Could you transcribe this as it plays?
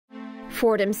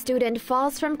Fordham student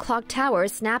falls from clock tower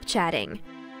Snapchatting.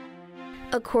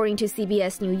 According to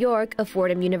CBS New York, a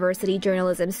Fordham University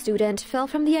journalism student fell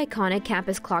from the iconic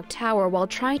campus clock tower while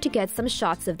trying to get some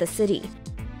shots of the city.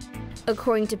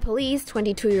 According to police,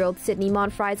 22-year-old Sydney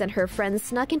Monfries and her friends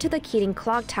snuck into the Keating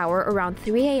Clock Tower around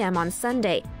 3 a.m. on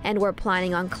Sunday and were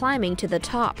planning on climbing to the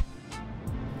top.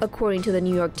 According to the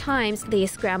New York Times, they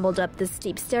scrambled up the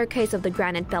steep staircase of the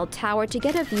Granite Bell Tower to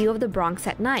get a view of the Bronx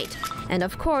at night, and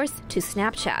of course, to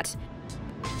Snapchat.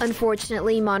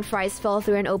 Unfortunately, Monfries fell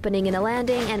through an opening in a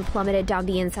landing and plummeted down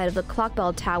the inside of the Clock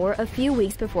Bell Tower a few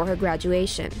weeks before her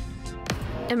graduation.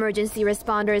 Emergency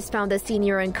responders found the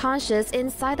senior unconscious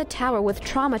inside the tower with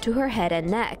trauma to her head and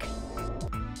neck.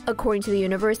 According to the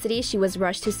university, she was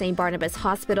rushed to St. Barnabas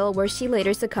Hospital, where she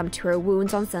later succumbed to her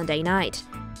wounds on Sunday night.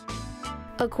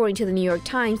 According to the New York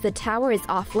Times, the tower is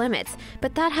off-limits,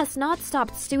 but that has not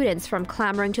stopped students from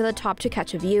clambering to the top to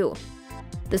catch a view.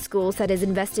 The school said it is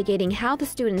investigating how the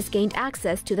students gained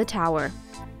access to the tower.